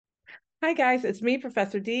Hi guys, it's me,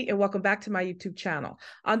 Professor D, and welcome back to my YouTube channel.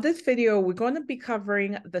 On this video, we're going to be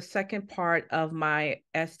covering the second part of my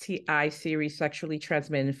STI series, sexually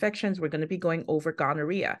transmitted infections. We're going to be going over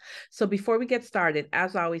gonorrhea. So before we get started,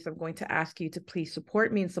 as always, I'm going to ask you to please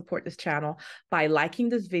support me and support this channel by liking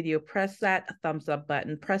this video, press that thumbs up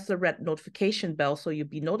button, press the red notification bell so you'll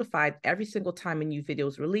be notified every single time a new video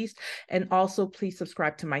is released, and also please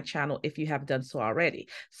subscribe to my channel if you have done so already.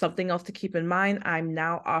 Something else to keep in mind, I'm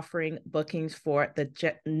now offering bookings for the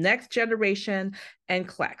next generation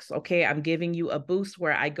NCLEX. Okay, I'm giving you a boost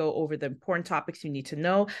where I go over the important topics you need to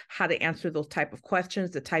know, how to answer those type of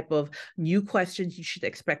questions, the type of new questions you should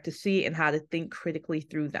expect to see, and how to think critically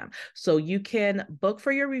through them. So you can book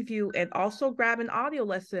for your review and also grab an audio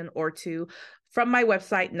lesson or two from my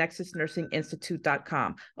website,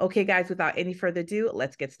 nexusnursinginstitute.com. Okay, guys, without any further ado,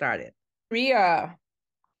 let's get started. Ria.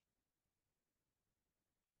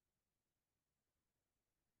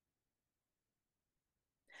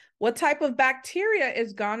 What type of bacteria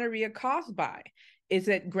is gonorrhea caused by? Is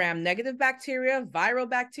it gram-negative bacteria, viral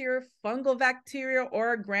bacteria, fungal bacteria,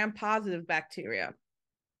 or gram-positive bacteria?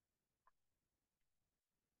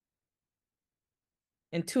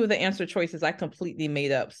 And two of the answer choices I completely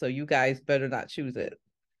made up, so you guys better not choose it.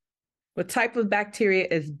 What type of bacteria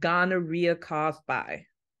is gonorrhea caused by?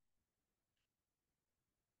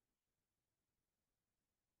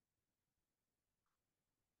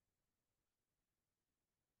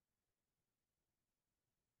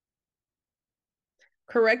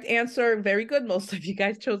 Correct answer. Very good. Most of you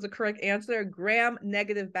guys chose the correct answer.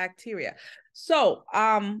 Gram-negative bacteria. So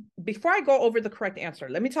before I go over the correct answer,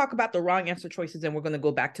 let me talk about the wrong answer choices, and we're going to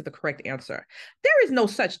go back to the correct answer. There is no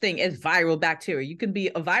such thing as viral bacteria. You can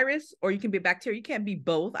be a virus or you can be a bacteria. You can't be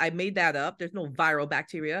both. I made that up. There's no viral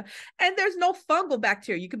bacteria. And there's no fungal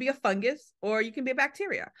bacteria. You can be a fungus or you can be a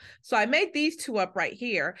bacteria. So I made these two up right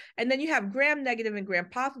here. And then you have gram-negative and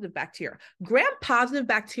gram-positive bacteria. Gram-positive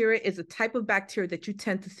bacteria is a type of bacteria that you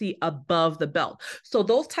tend to see above the belt. So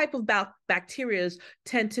those type of bacteria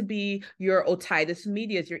tend to be your otitis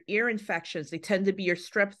media, your ear infections. They tend to be your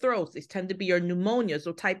strep throats. They tend to be your pneumonias,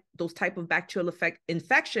 those type of bacterial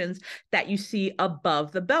infections that you see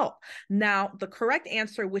above the belt. Now, the correct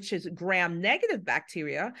answer, which is gram-negative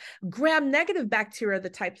bacteria,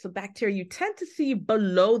 the types of bacteria you tend to see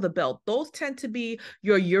below the belt. Those tend to be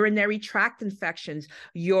your urinary tract infections,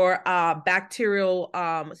 your bacterial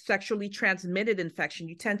sexually transmitted infection.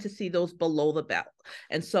 You tend to see those below the belt.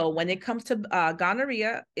 And so when it comes to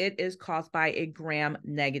gonorrhea, it is caused by a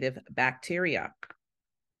gram-negative bacteria.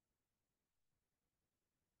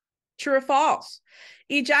 True or false?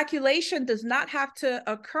 Ejaculation does not have to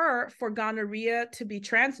occur for gonorrhea to be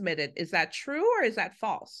transmitted. Is that true or is that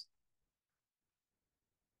false?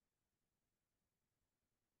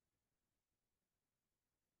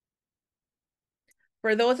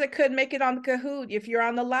 For those that could make it on the Kahoot, if you're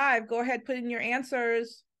on the live, go ahead, put in your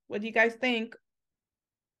answers. What do you guys think?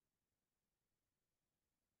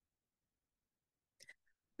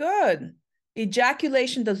 Good.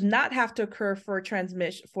 Ejaculation does not have to occur for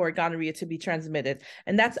gonorrhea to be transmitted.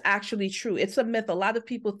 And that's actually true. It's a myth. A lot of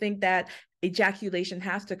people think that ejaculation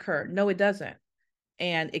has to occur. No, it doesn't.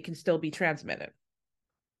 And it can still be transmitted.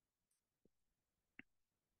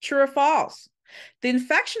 True or false? The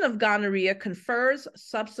infection of gonorrhea confers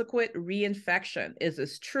subsequent reinfection. Is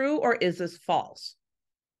this true or is this false?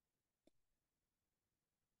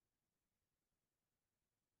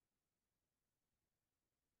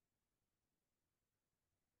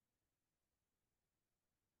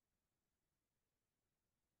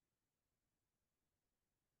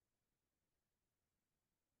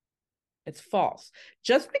 It's false.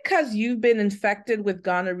 Just because you've been infected with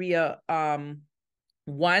gonorrhea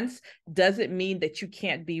once doesn't mean that you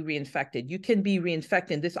can't be reinfected. You can be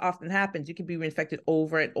reinfected. This often happens. You can be reinfected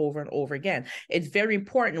over and over and over again. It's very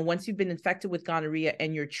important once you've been infected with gonorrhea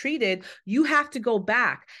and you're treated, you have to go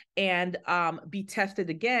back and be tested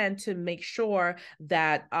again to make sure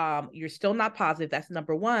that you're still not positive. That's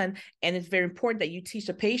number one. And it's very important that you teach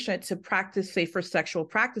a patient to practice safer sexual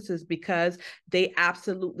practices because they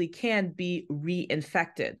absolutely can be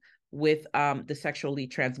reinfected with the sexually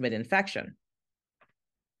transmitted infection.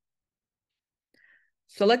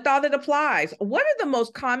 Select all that applies. What are the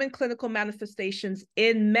most common clinical manifestations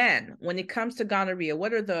in men when it comes to gonorrhea?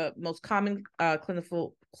 What are the most common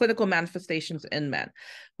clinical manifestations in men?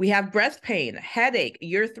 We have breast pain, headache,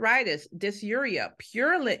 urethritis, dysuria,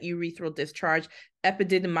 purulent urethral discharge,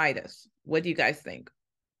 epididymitis. What do you guys think?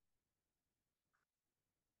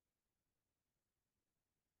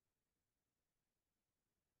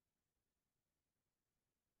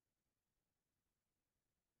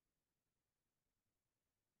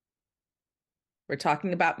 We're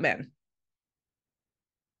talking about men.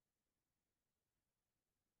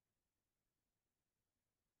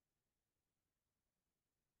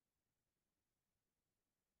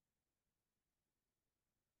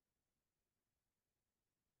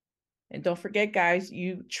 And don't forget, guys,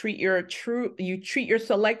 you treat your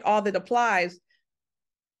select all that applies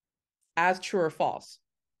as true or false.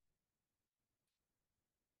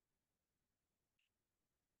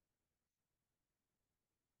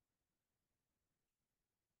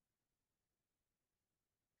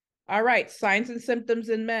 All right, signs and symptoms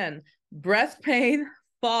in men. Breast pain,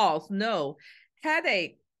 false. No.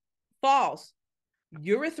 Headache, false.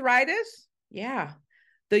 Urethritis, yeah.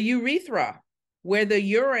 The urethra, where the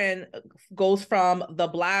urine goes from the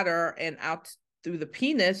bladder and out through the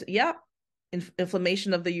penis, yep.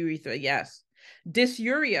 Inflammation of the urethra, yes.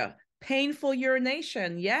 Dysuria, painful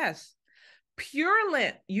urination, yes.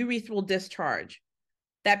 Purulent urethral discharge,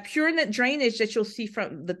 that purulent drainage that you'll see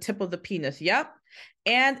from the tip of the penis, yep.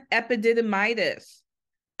 And epididymitis,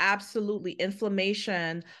 absolutely.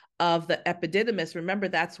 Inflammation of the epididymis. Remember,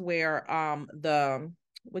 that's where the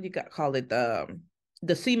what do you got call it,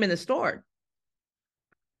 the semen is stored.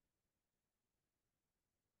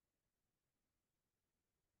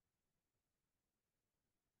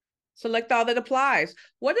 Select all that applies.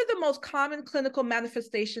 What are the most common clinical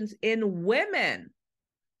manifestations in women?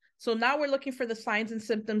 So now we're looking for the signs and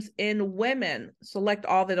symptoms in women. Select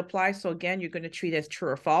all that applies. So again, you're going to treat as true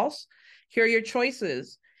or false. Here are your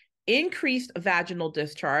choices: increased vaginal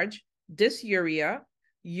discharge, dysuria,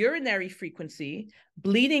 urinary frequency,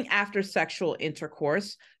 bleeding after sexual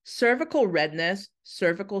intercourse, cervical redness,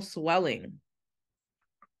 cervical swelling.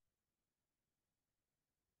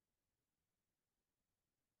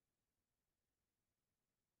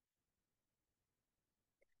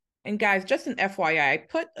 And guys, just an FYI, I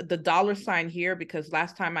put the $ here because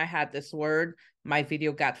last time I had this word, my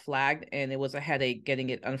video got flagged and it was a headache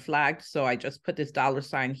getting it unflagged. So I just put this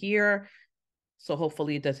 $ here. So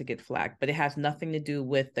hopefully it doesn't get flagged, but it has nothing to do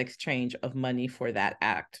with the exchange of money for that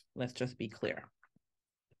act. Let's just be clear.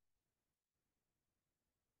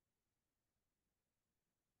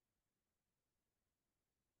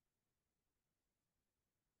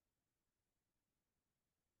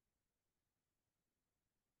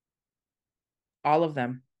 All of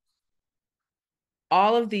them.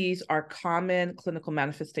 All of these are common clinical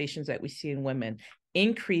manifestations that we see in women: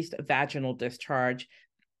 increased vaginal discharge,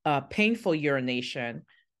 painful urination,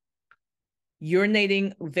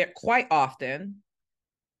 urinating quite often,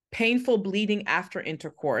 painful bleeding after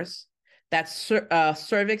intercourse, that's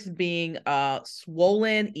cervix being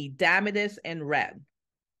swollen, edematous, and red.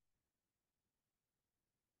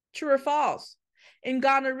 True or false? In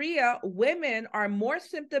gonorrhea, women are more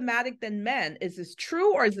symptomatic than men. Is this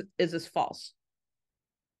true or is this false?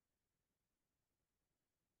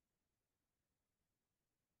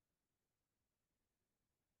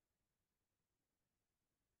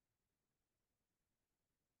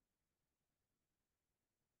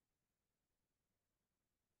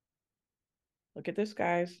 Look at this,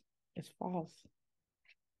 guys. It's false.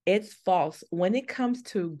 It's false. When it comes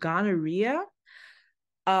to gonorrhea,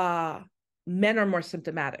 uh, men are more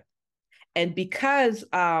symptomatic. And because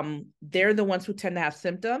they're the ones who tend to have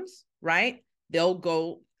symptoms, right? They'll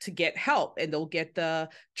go to get help and they'll get the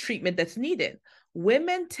treatment that's needed.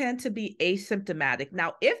 Women tend to be asymptomatic.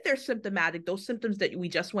 Now, if they're symptomatic, those symptoms that we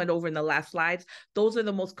just went over in the last slides, those are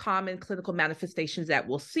the most common clinical manifestations that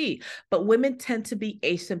we'll see. But women tend to be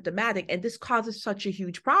asymptomatic. And this causes such a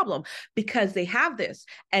huge problem because they have this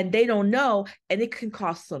and they don't know, and it can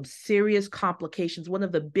cause some serious complications. One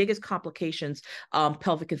of the biggest complications,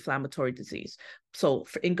 pelvic inflammatory disease. So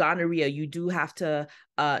in gonorrhea, you do have to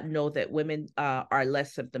know that women are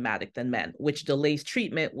less symptomatic than men, which delays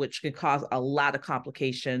treatment, which can cause a lot of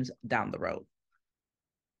complications down the road.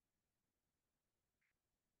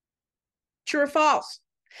 True or false?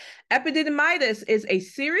 Epididymitis is a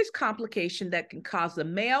serious complication that can cause the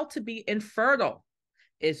male to be infertile.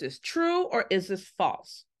 Is this true or is this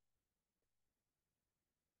false?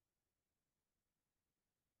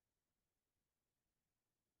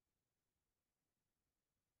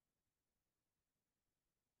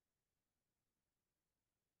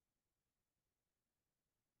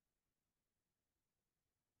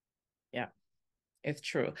 Yeah, it's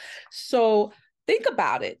true. So think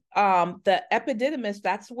about it. The epididymis,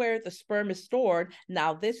 that's where the sperm is stored.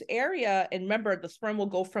 Now, this area, and remember, the sperm will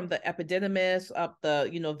go from the epididymis up the,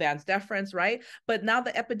 vas deferens, right? But now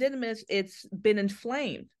the epididymis, it's been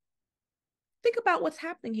inflamed. Think about what's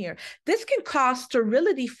happening here. This can cause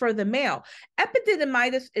sterility for the male.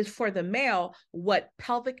 Epididymitis is for the male what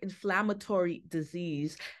pelvic inflammatory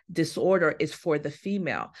disease disorder is for the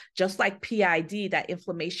female. Just like PID, that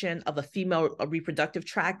inflammation of a female reproductive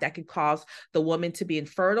tract that can cause the woman to be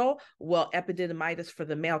infertile, well, epididymitis for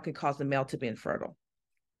the male can cause the male to be infertile.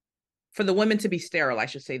 For the women to be sterile, I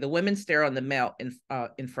should say. The women sterile and the male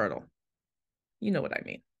infertile. You know what I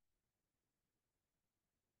mean.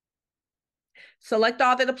 Select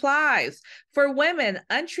all that applies. For women,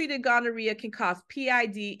 untreated gonorrhea can cause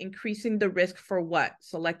PID, increasing the risk for what?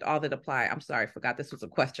 Select all that apply. I'm sorry, I forgot this was a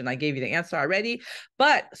question. I gave you the answer already,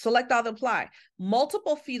 but select all that apply.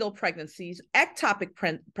 Multiple fetal pregnancies, ectopic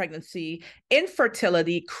pregnancy,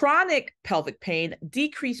 infertility, chronic pelvic pain,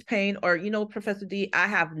 decreased pain, or, you know, Professor D, I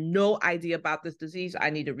have no idea about this disease. I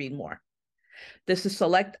need to read more. This is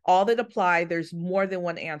select all that apply. There's more than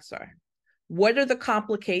one answer. What are the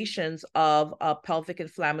complications of a pelvic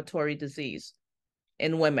inflammatory disease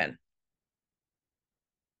in women?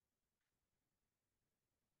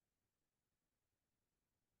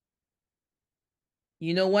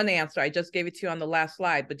 You know one answer. I just gave it to you on the last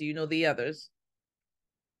slide, but do you know the others?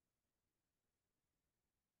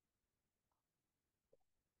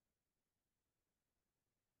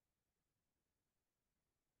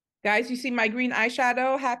 Guys, you see my green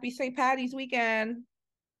eyeshadow? Happy St. Patty's weekend.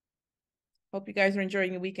 Hope you guys are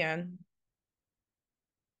enjoying your weekend.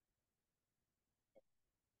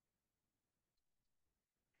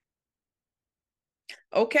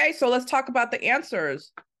 Okay, so let's talk about the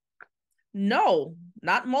answers. No,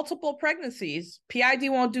 not multiple pregnancies. PID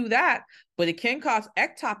won't do that, but it can cause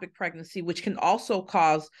ectopic pregnancy, which can also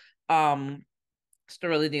cause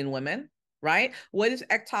sterility in women, right? What is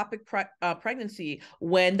ectopic pregnancy?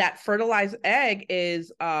 When that fertilized egg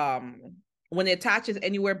is when it attaches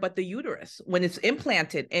anywhere but the uterus, when it's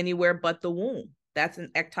implanted anywhere but the womb. That's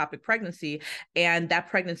an ectopic pregnancy, and that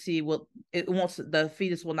pregnancy the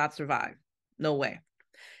fetus will not survive. No way.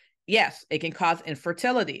 Yes, it can cause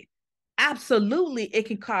infertility. Absolutely, it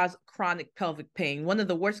can cause chronic pelvic pain, one of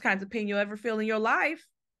the worst kinds of pain you'll ever feel in your life.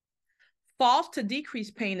 False to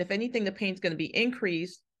decrease pain. If anything, the pain's going to be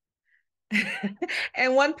increased.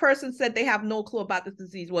 And one person said they have no clue about this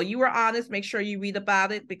disease. Well, you were honest. Make sure you read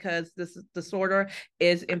about it because this disorder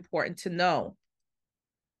is important to know.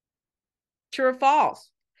 True or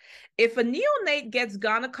false? If a neonate gets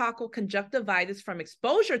gonococcal conjunctivitis from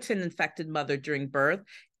exposure to an infected mother during birth,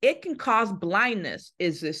 it can cause blindness.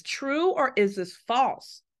 Is this true or is this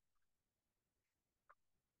false?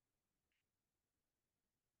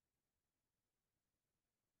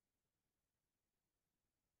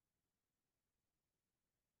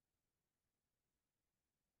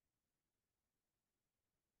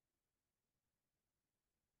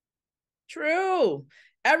 True.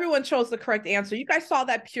 Everyone chose the correct answer. You guys saw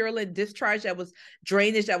that purulent discharge that was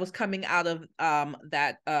drainage that was coming out of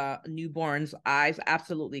that newborn's eyes.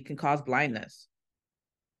 Absolutely can cause blindness.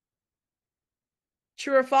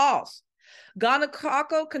 True or false?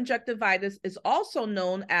 Gonococcal conjunctivitis is also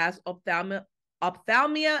known as ophthalmia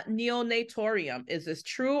neonatorium. Is this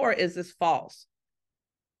true or is this false?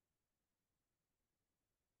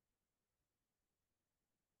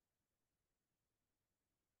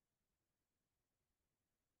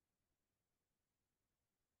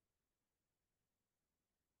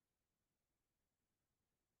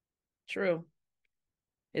 True.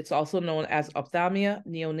 It's also known as ophthalmia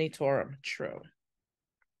neonatorum. True.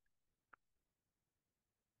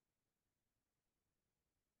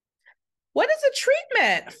 What is the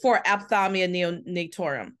treatment for ophthalmia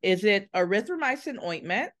neonatorum? Is it erythromycin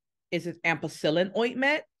ointment? Is it ampicillin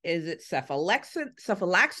ointment? Is it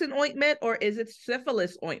cephalexin ointment? Or is it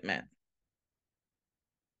syphilis ointment?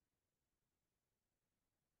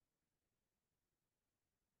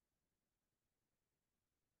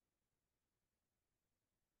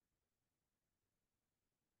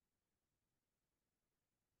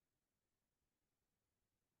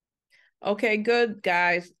 Okay, good,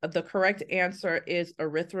 guys. The correct answer is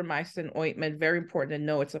erythromycin ointment. Very important to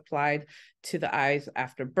know it's applied to the eyes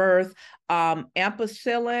after birth.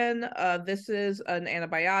 Ampicillin, this is an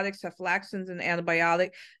antibiotic. Cephalexin is an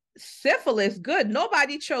antibiotic. Syphilis, good.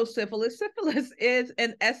 Nobody chose syphilis. Syphilis is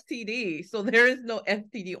an STD, so there is no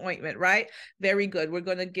STD ointment, right? Very good. We're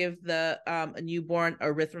going to give the newborn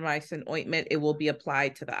erythromycin ointment. It will be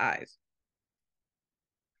applied to the eyes.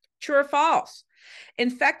 True or false?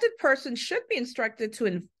 Infected persons should be instructed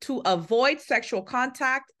to avoid sexual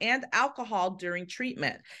contact and alcohol during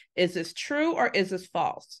treatment. Is this true or is this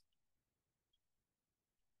false?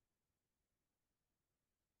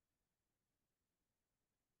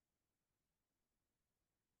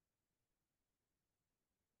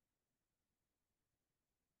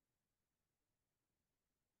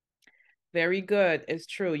 Very good. It's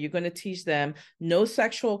true. You're going to teach them no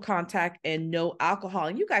sexual contact and no alcohol.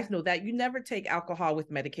 And you guys know that you never take alcohol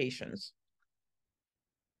with medications.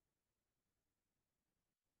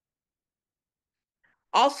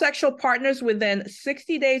 All sexual partners within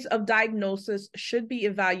 60 days of diagnosis should be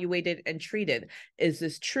evaluated and treated. Is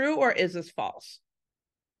this true or is this false?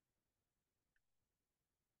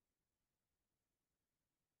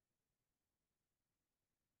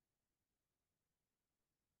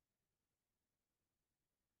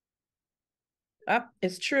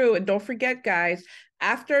 It's true. And don't forget, guys,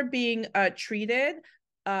 after being treated,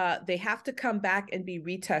 they have to come back and be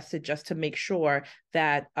retested just to make sure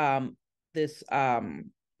that this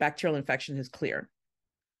bacterial infection is clear.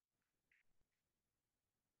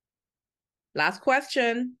 Last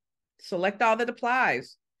question. Select all that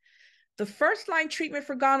applies. The first line treatment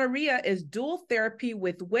for gonorrhea is dual therapy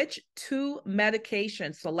with which two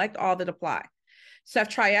medications? Select all that apply.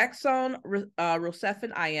 Ceftriaxone,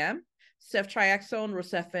 Rocephin IM, ceftriaxone,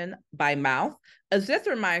 Rocephin by mouth,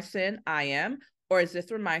 azithromycin IM, or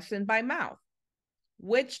azithromycin by mouth.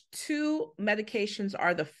 Which two medications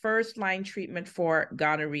are the first line treatment for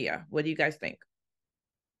gonorrhea? What do you guys think?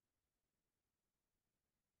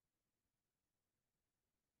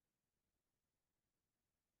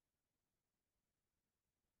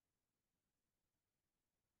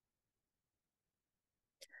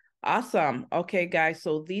 Awesome. Okay, guys.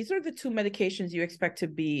 So these are the two medications you expect to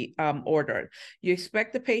be ordered. You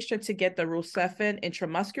expect the patient to get the Rocephin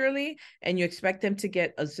intramuscularly, and you expect them to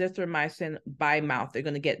get azithromycin by mouth. They're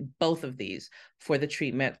going to get both of these for the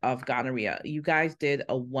treatment of gonorrhea. You guys did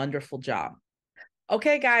a wonderful job.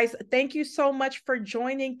 Okay, guys, thank you so much for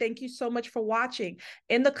joining. Thank you so much for watching.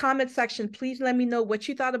 In the comment section, please let me know what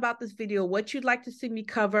you thought about this video, what you'd like to see me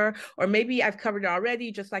cover, or maybe I've covered it already,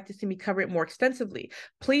 you just like to see me cover it more extensively.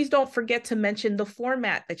 Please don't forget to mention the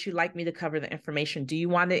format that you'd like me to cover the information. Do you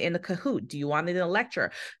want it in a Kahoot? Do you want it in a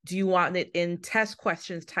lecture? Do you want it in test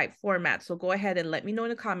questions type format? So go ahead and let me know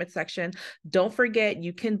in the comment section. Don't forget,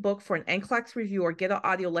 you can book for an NCLEX review or get an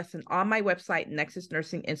audio lesson on my website,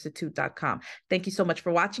 nexusnursinginstitute.com. Thank you so much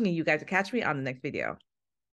for watching, and you guys will catch me on the next video.